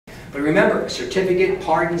But remember, certificate,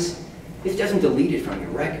 pardons, this doesn't delete it from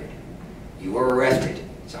your record. You were arrested,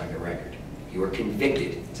 it's on your record. You were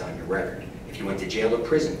convicted, it's on your record. If you went to jail or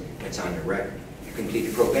prison, that's on your record. You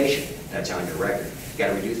completed probation, that's on your record. You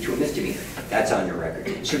got reduced to a misdemeanor, that's on your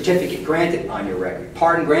record. Certificate granted, on your record.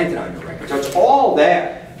 Pardon granted, on your record. So it's all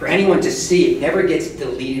there for anyone to see. It never gets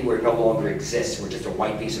deleted where it no longer exists, or just a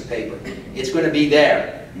white piece of paper. It's going to be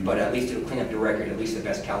there, but at least it'll clean up the record, at least the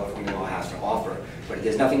best California law has to offer. But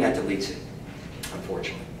there's nothing that deletes it,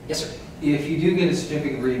 unfortunately. Yes, sir? If you do get a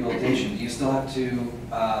certificate of rehabilitation, do you still have to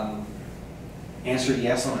answer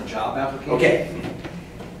yes on a job application? Okay.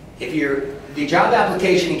 If the job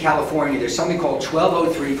application in California, there's something called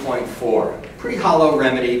 1203.4. Pretty hollow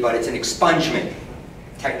remedy, but it's an expungement.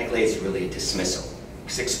 Technically, it's really a dismissal.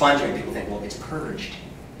 Because expungement, people think, well, it's purged,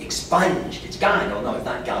 expunged, it's gone. No, it's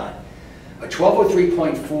not gone. A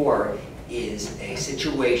 1203.4 is a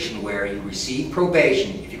situation where you receive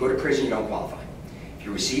probation. If you go to prison, you don't qualify. If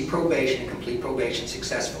you receive probation and complete probation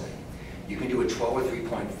successfully, you can do a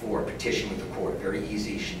 1203.4 petition with the court. Very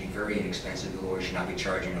easy, should be very inexpensive. The lawyer should not be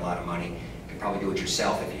charging a lot of money. You can probably do it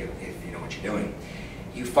yourself if you know what you're doing.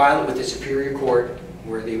 You file it with the Superior Court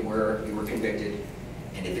where you were convicted,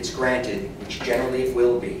 and if it's granted, which generally it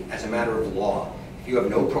will be, as a matter of law, if you have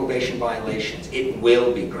no probation violations, it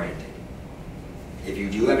will be granted. If you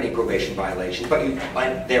do have any probation violations,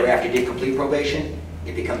 but thereafter did complete probation,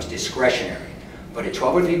 it becomes discretionary. But a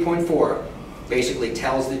 1203.4 basically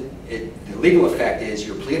tells the legal effect is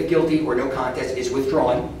your plea of guilty or no contest is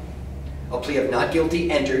withdrawn, a plea of not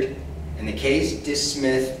guilty entered, and the case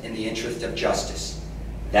dismissed in the interest of justice.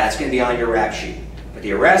 That's going to be on your rap sheet. But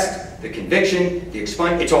the arrest, the conviction, the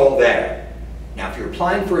expungement, it's all there. Now, if you're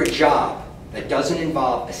applying for a job that doesn't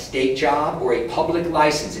involve a state job or a public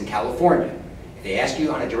license in California, if they ask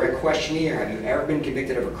you on a direct questionnaire, have you ever been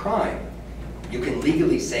convicted of a crime, you can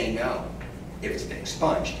legally say no if it's been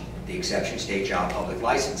expunged. The exception, state job, public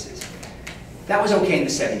licenses. That was okay in the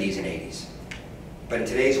 70s and 80s. But in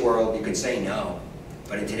today's world, you can say no.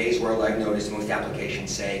 But in today's world, I've noticed most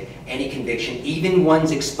applications say any conviction, even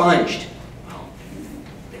one's expunged, well,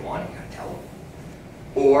 they want it, you gotta tell them.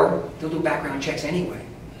 Or they'll do background checks anyway.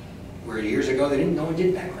 Where years ago, no one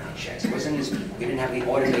did background checks. It wasn't we didn't have the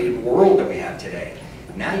automated world that we have today.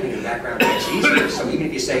 Now you can do background checks easier. So even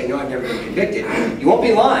if you say, no, I've never been convicted, you won't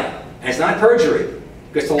be lying. And it's not perjury.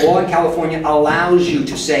 Because the law in California allows you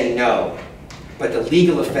to say no. But the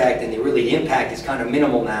legal effect and the impact is kind of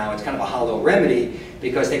minimal now. It's kind of a hollow remedy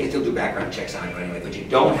because they can still do background checks on you anyway. But you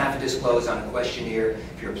don't have to disclose on a questionnaire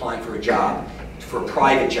if you're applying for a job, for a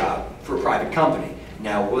private job, for a private company.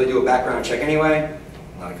 Now, will they do a background check anyway?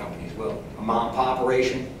 A lot of companies will. A mom and pop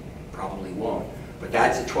operation? Probably won't. But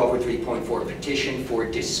that's a 1203.4 petition for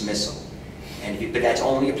dismissal. But that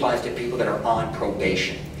only applies to people that are on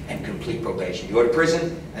probation and complete probation. You go to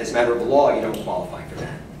prison, as a matter of law, you don't qualify for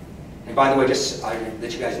that. And by the way, just I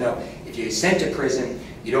let you guys know, if you're sent to prison,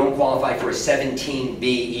 you don't qualify for a 17B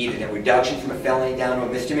either, that reduction from a felony down to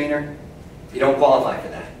a misdemeanor. You don't qualify for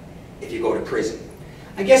that if you go to prison.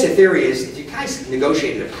 I guess the theory is, if you guys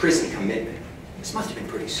negotiated a prison commitment, this must have been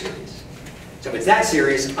pretty serious. So if it's that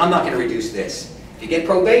serious, I'm not going to reduce this. If you get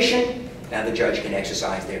probation, now the judge can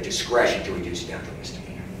exercise their discretion to reduce it down to a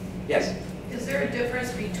misdemeanor. Yes? Is there a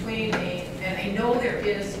difference between and I know there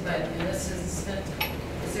is, but in this instance,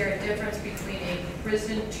 is there a difference between a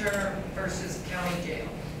prison term versus county jail?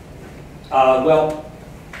 Well,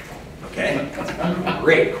 okay,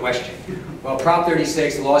 great question. Well, Prop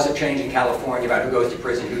 36, the laws have changed in California about who goes to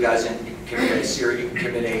prison, who doesn't. You can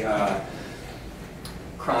commit a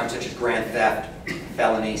crime such as grand theft,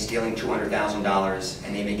 felony, stealing $200,000,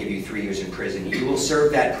 and they may give you 3 years in prison. You will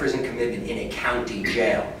serve that prison commitment in a county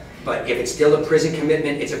jail. But if it's still a prison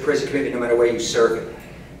commitment, it's a prison commitment no matter where you serve it.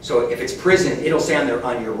 So if it's prison, it'll say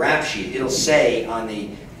on your rap sheet, it'll say on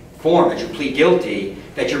the form that you plead guilty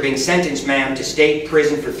that you're being sentenced, ma'am, to state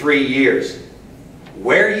prison for 3 years.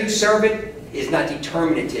 Where you serve it is not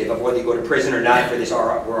determinative of whether you go to prison or not for this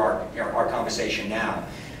our conversation now.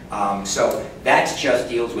 So that just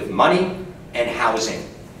deals with money and housing.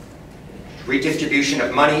 Redistribution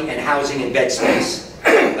of money and housing and bed space.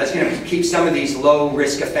 That's going to keep some of these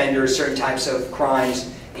low-risk offenders, certain types of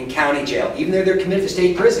crimes, in county jail. Even though they're committed to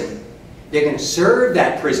state prison, they can serve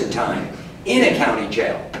that prison time in a county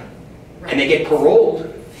jail. And they get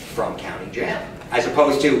paroled from county jail. As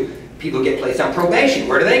opposed to people who get placed on probation.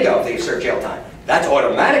 Where do they go if they serve jail time? That's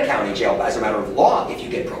automatic county jail as a matter of law if you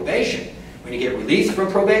get probation. When you get released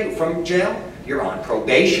from jail, you're on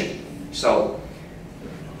probation. So,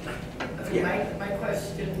 yeah. My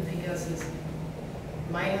question, I guess, is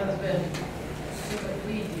my husband took a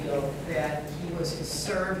plea deal that he was to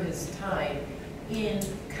serve his time in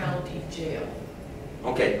county jail.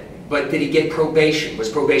 Okay, but did he get probation? Was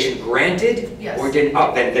probation granted? Yes. Or didn't,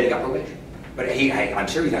 oh, then he got probation. But I'm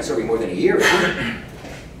sure he's not serving more than a year.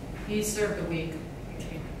 He served a week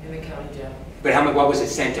in the county jail. But what was his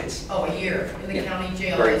sentence? Oh, a year in the Yeah. county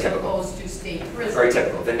jail Very as typical. opposed to state prison. Very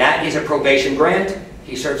typical. Then that is a probation grant.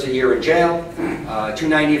 He serves a year in jail.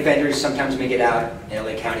 290 offenders sometimes may get out. In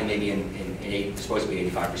LA County, maybe it's supposed to be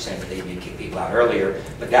 85%, but they may kick people out earlier.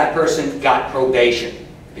 But that person got probation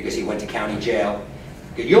because he went to county jail.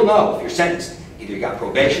 You'll know if you're sentenced. Either you got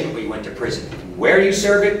probation or you went to prison. Where do you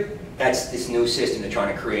serve it? That's this new system they're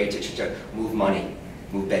trying to create to move money,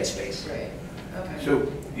 move bed space. Right, okay.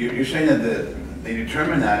 So you're saying that they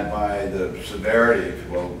determine that by the severity, if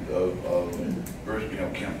you will, of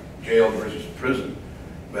jail versus prison.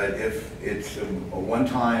 But if it's a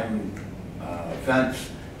one-time offense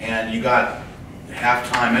and you got half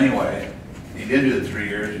time anyway, you did do the 3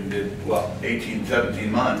 years and did, 18,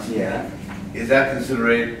 17 months. Yeah. Is that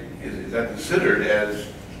considered as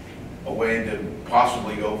a way to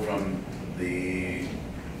possibly go from to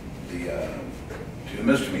a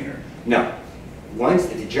misdemeanor? No. Once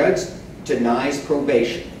the judge denies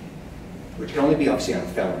probation, which can only be obviously on a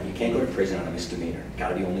felony, you can't go to prison on a misdemeanor. Got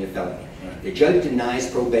to be only a felony. Right. The judge denies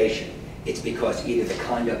probation. It's because either the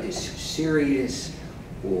conduct is serious,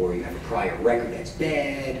 or you have a prior record that's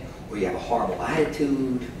bad, or you have a horrible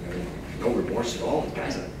attitude, no remorse at all. The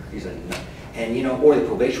guy's he's a nut. And or the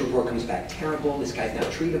probation report comes back terrible. This guy's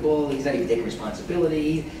not treatable. He's not even taking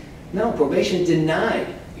responsibility. No, probation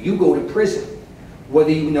denied. You go to prison.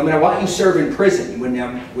 No matter what you serve in prison,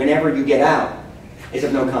 whenever you get out, it's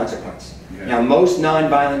of no consequence. Okay. Now, most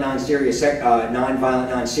non-violent, non-serious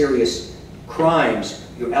crimes,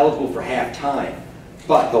 you're eligible for half time.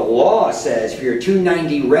 But the law says if you're a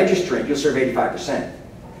 290 registrant, you'll serve 85%.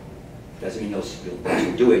 Doesn't mean you'll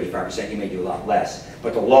do 85%, you may do a lot less.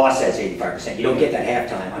 But the law says 85%. You don't get that half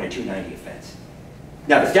time on a 290 offense.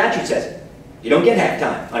 Now, the statute says it. You don't get half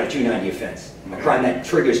time on a 290 offense, a crime that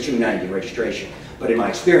triggers 290 registration. But in my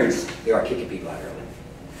experience, they are kicking people out early.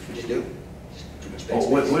 You just do. Just too much space.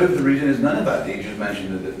 Well, what if the reason is none of that? You just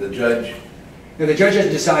mentioned that the judge. No, the judge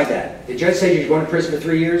doesn't decide that. The judge says you're going to prison for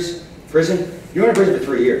 3 years. You're going to prison for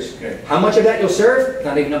 3 years. Okay. How much of that you'll serve?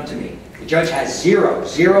 Not even up to me. The judge has zero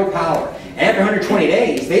power. And after 120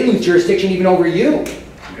 days, they lose jurisdiction even over you.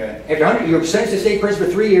 Okay. After you're sentenced to state prison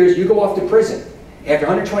for 3 years, you go off to prison. After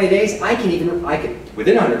 120 days,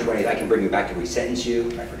 within 120 days, I can bring you back to resentence you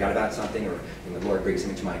if I forgot about something or the Lord brings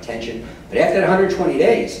something to my attention. But after that 120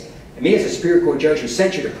 days, and me as a Superior Court judge who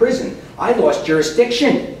sent you to prison, I lost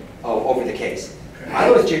jurisdiction over the case. Okay. I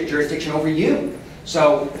lost jurisdiction over you.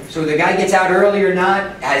 So the guy gets out early or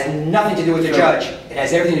not has nothing to do with the judge. It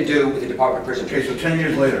has everything to do with the Department of Prison. Okay, so 10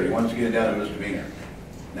 years later, he wants to get it down to misdemeanor.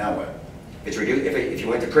 Now what? It's reduced. If you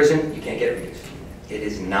went to prison, you can't get it reduced. It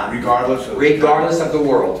is not. Regardless of the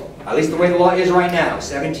world. At least the way the law is right now,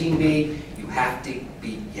 17B, you have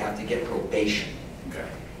to get probation. Okay.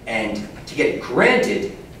 And to get it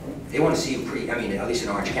granted, they want to see you at least in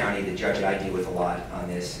Orange County, the judge that I deal with a lot on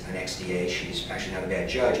this, an XDA, she's actually not a bad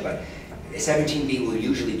judge, but a 17B will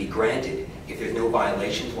usually be granted if there's no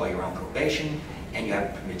violations while you're on probation, and you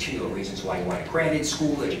have material reasons why you want it granted,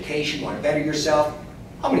 school, education, you want to better yourself,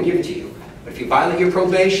 I'm going to give it to you. But if you violate your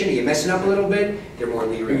probation or you're messing up a little bit, they're more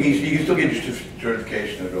lenient. You can still get your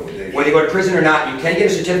certification of rehabilitation. Whether you go to prison or not, you can get a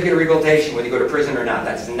certificate of rehabilitation whether you go to prison or not.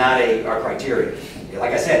 That's not our criteria.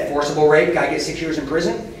 Like I said, forcible rape, guy gets 6 years in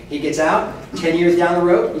prison, he gets out, 10 years down the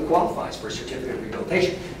road, he qualifies for a certificate of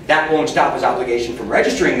rehabilitation. That won't stop his obligation from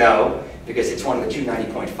registering though, because it's one of the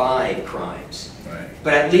 290.5 crimes. Right.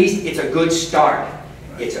 But at least it's a good start.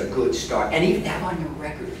 Right. It's a good start. And even to have on your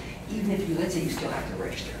record, even if let's say you still have to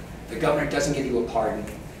register, the governor doesn't give you a pardon,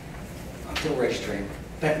 I'm still registering,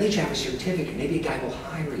 but at least you have a certificate. Maybe a guy will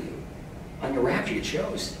hire you. On your rap sheet it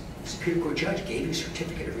shows, the Superior Court judge gave you a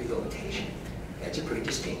certificate of rehabilitation. That's a pretty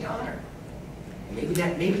distinct honor. Maybe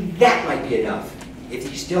that might be enough. If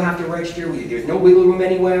you still have to register, there's no wiggle room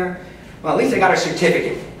anywhere, well, at least I got a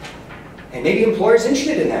certificate. And maybe employers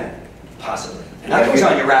interested in that, possibly. And that goes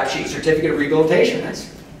on your rap sheet, certificate of rehabilitation.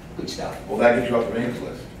 That's good stuff. Will that get you off the Megan's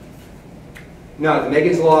list? No, the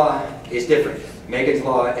Megan's Law is different. Megan's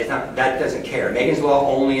Law is not, that doesn't care. Megan's Law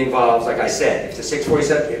only involves, like I said, if it's a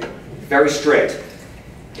 647, very strict.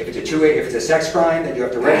 If it's a sex crime that you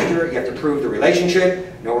have to register, you have to prove the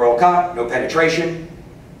relationship, no oral cop, no penetration,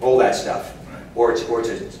 all that stuff. Or it's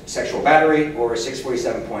a sexual battery, or a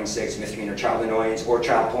 647.6 misdemeanor child annoyance, or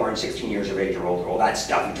child porn, 16 years of age or older, all that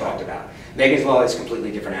stuff we talked about. Megan's Law is a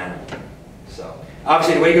completely different animal. So,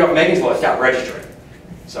 obviously the way you get off Megan's Law is stop registering.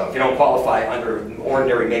 So if you don't qualify under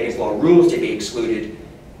ordinary Megan's Law rules to be excluded,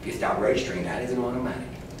 if you stop registering, that is an automatic,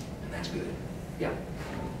 and that's good. Yeah.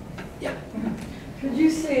 Yeah. Could you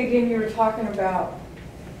say again, you were talking about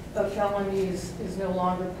a felony is no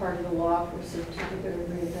longer part of the law for certificate of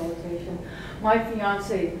rehabilitation. My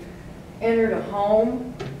fiance entered a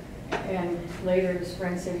home, and later his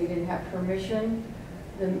friend said he didn't have permission.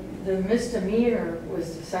 The misdemeanor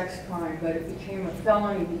was the sex crime, but it became a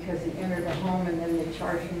felony because he entered a home and then they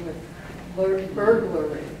charged him with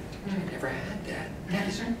burglary. I never had that.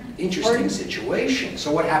 That's an interesting situation.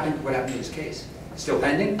 So what happened in this case? Still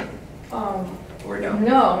pending? Or no?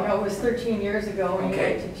 No, it was 13 years ago, and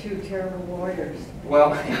Okay. he went to 2 terrible lawyers.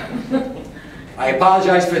 Well, I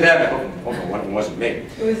apologize for them. Hopefully one of them wasn't me.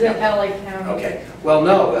 It was in LA County. Okay. Well,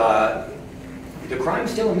 no, the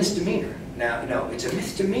crime's still a misdemeanor. Now, no, it's a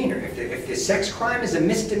misdemeanor. If the sex crime is a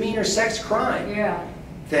misdemeanor sex crime, Yeah.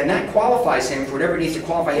 then that qualifies him for whatever it needs to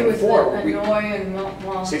qualify It him was for. annoy and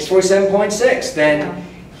well. 647.6, then Yeah.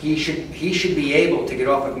 he should be able to get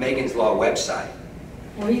off of Megan's Law website.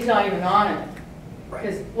 Well, he's not even on it. Right.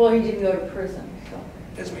 Because, well, he didn't go to prison, so.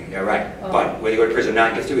 Doesn't mean, yeah, right. Oh. But whether you go to prison or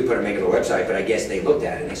not, you can still be put on Megan's Law website, but I guess they looked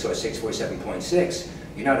at it and they saw 647.6.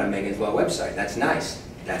 You're not on Megan's Law website. That's nice.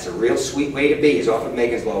 That's a real sweet way to be, is off of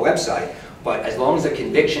Megan's Law website. But as long as the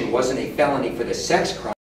conviction wasn't a felony for the sex crime,